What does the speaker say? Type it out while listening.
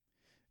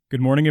Good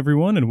morning,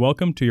 everyone, and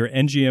welcome to your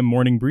NGM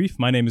Morning Brief.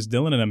 My name is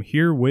Dylan, and I'm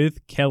here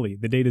with Kelly.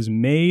 The date is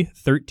May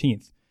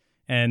 13th,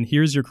 and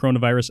here's your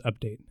coronavirus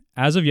update.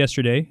 As of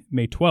yesterday,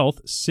 May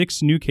 12th,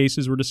 6 new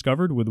cases were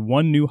discovered with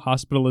 1 new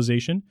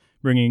hospitalization,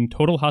 bringing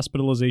total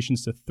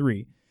hospitalizations to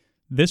 3.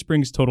 This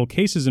brings total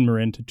cases in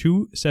Marin to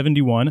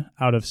 271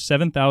 out of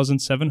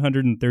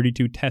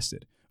 7,732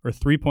 tested, or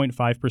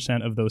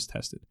 3.5% of those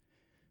tested.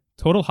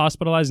 Total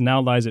hospitalized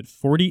now lies at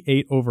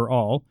 48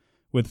 overall,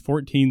 with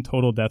 14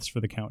 total deaths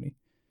for the county.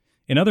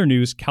 In other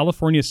news,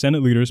 California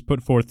Senate leaders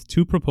put forth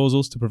 2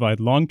 proposals to provide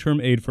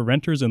long-term aid for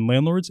renters and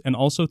landlords and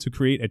also to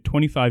create a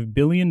 $25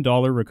 billion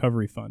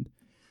recovery fund.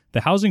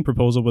 The housing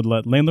proposal would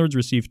let landlords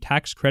receive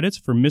tax credits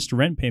for missed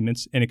rent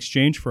payments in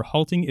exchange for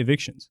halting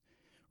evictions.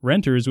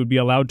 Renters would be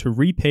allowed to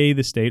repay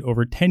the state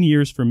over 10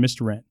 years for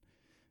missed rent.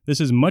 This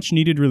is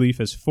much-needed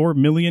relief as 4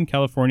 million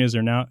Californians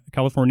are now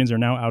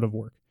out of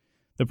work.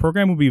 The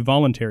program will be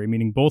voluntary,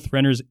 meaning both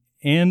renters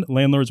and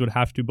landlords would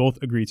have to both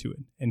agree to it.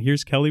 And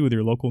here's Kelly with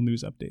your local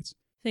news updates.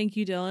 Thank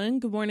you, Dylan.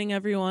 Good morning,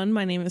 everyone.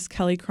 My name is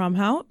Kelly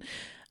Kromhout.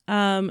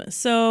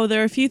 So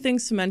there are a few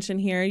things to mention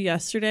here.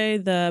 Yesterday,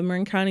 the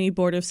Marin County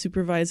Board of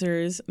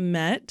Supervisors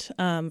met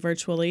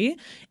virtually,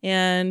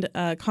 and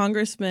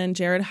Congressman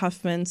Jared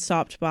Huffman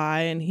stopped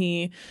by, and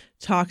he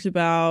talked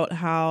about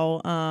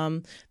how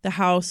the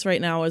House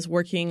right now is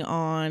working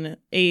on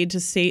aid to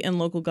state and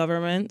local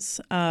governments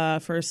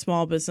for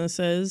small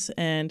businesses.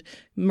 And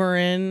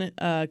Marin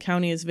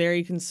County is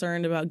very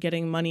concerned about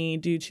getting money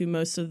due to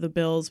most of the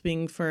bills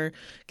being for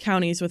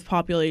counties with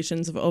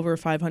populations of over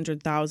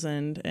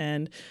 500,000.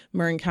 And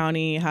Marin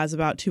County has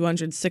about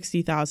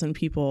 260,000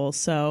 people.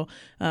 So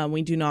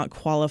we do not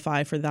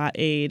qualify for that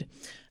aid.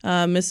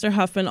 Mr.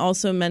 Huffman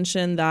also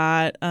mentioned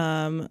that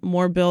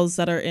more bills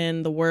that are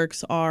in the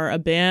works are a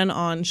ban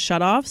on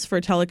shutoffs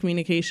for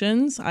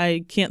telecommunications.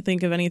 I can't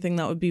think of anything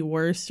that would be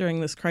worse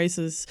during this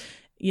crisis,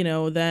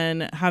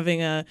 than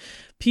having a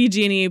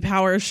PG&E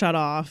power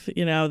shutoff.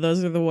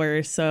 Those are the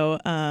worst. So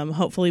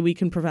hopefully we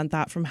can prevent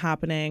that from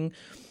happening.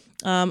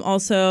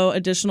 Also,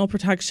 additional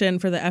protection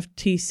for the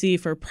FTC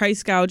for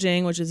price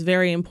gouging, which is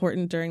very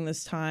important during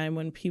this time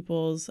when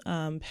people's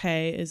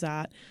pay is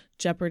at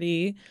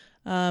jeopardy.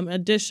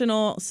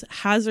 Additional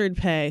hazard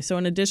pay, so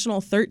an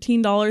additional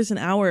 $13 an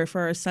hour for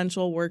our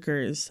essential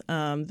workers.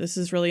 This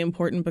is really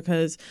important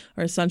because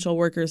our essential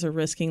workers are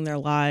risking their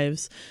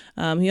lives.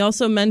 He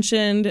also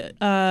mentioned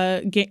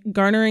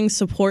garnering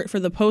support for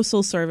the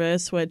Postal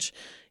Service, which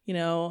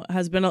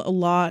has been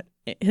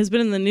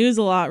in the news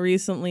a lot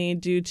recently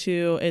due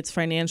to its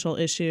financial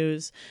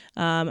issues,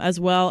 as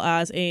well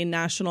as a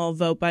national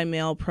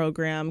vote-by-mail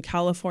program.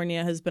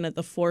 California has been at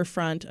the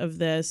forefront of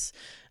this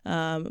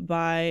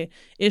by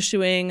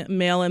issuing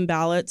mail-in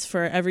ballots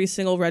for every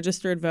single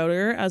registered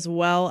voter, as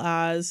well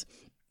as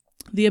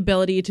the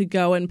ability to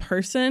go in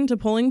person to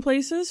polling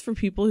places for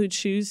people who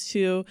choose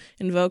to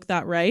invoke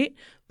that right.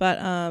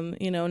 But,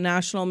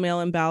 national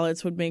mail-in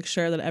ballots would make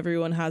sure that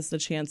everyone has the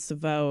chance to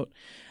vote.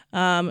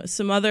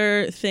 Some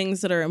other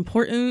things that are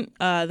important,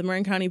 the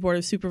Marin County Board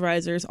of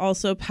Supervisors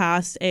also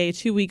passed a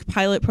 2-week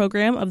pilot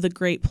program of the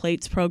Great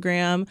Plates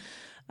program,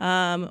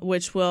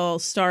 which will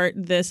start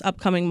this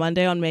upcoming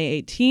Monday on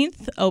May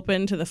 18th,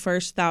 open to the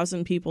first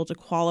 1,000 people to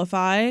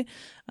qualify.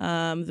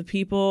 The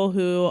people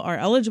who are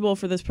eligible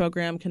for this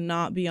program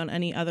cannot be on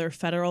any other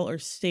federal or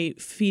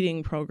state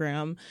feeding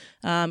program,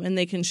 and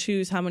they can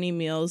choose how many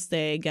meals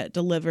they get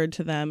delivered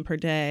to them per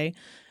day.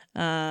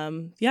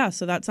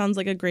 So that sounds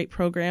like a great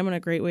program and a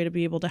great way to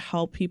be able to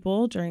help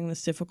people during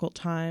this difficult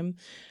time.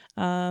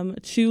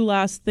 2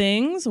 last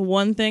things.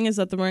 One thing is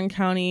that the Marin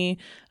County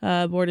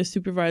Board of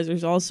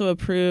Supervisors also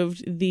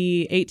approved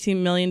the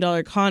 $18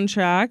 million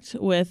contract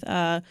with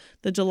the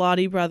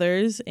Gelati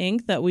Brothers,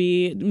 Inc. that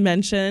we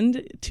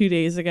mentioned 2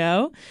 days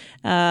ago.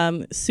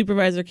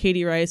 Supervisor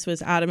Katie Rice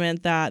was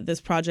adamant that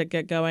this project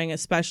get going,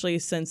 especially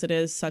since it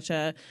is such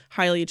a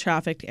highly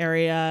trafficked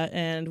area,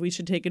 and we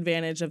should take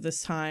advantage of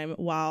this time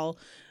while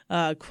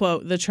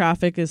quote, the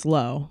traffic is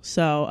low.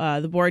 So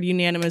the board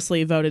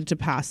unanimously voted to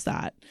pass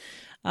that.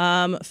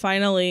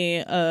 Finally,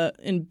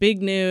 in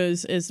big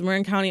news is the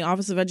Marin County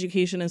Office of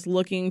Education is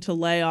looking to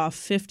lay off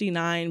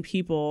 59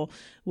 people,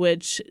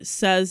 which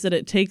says that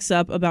it takes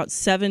up about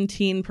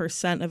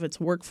 17% of its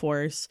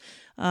workforce,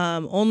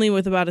 only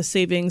with about a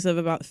savings of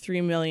about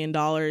 $3 million.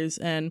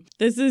 And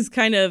this is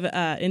kind of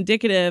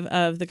indicative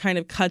of the kind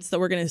of cuts that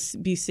we're going to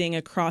be seeing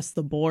across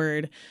the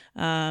board.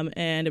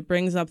 And it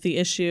brings up the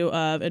issue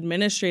of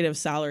administrative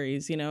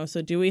salaries,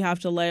 So do we have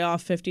to lay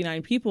off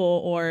 59 people,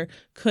 or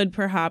could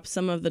perhaps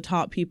some of the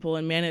top people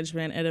in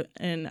management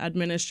and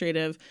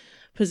administrative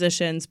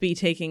positions be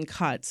taking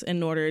cuts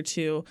in order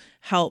to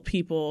help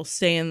people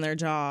stay in their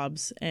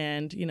jobs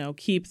and,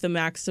 keep the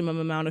maximum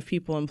amount of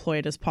people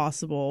employed as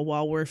possible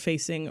while we're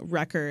facing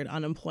record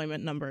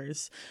unemployment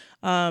numbers.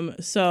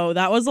 So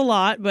that was a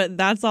lot, but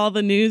that's all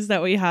the news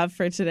that we have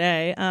for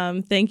today.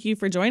 Thank you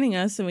for joining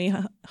us, and we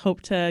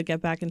hope to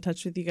get back in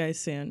touch with you guys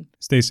soon.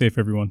 Stay safe,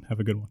 everyone. Have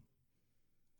a good one.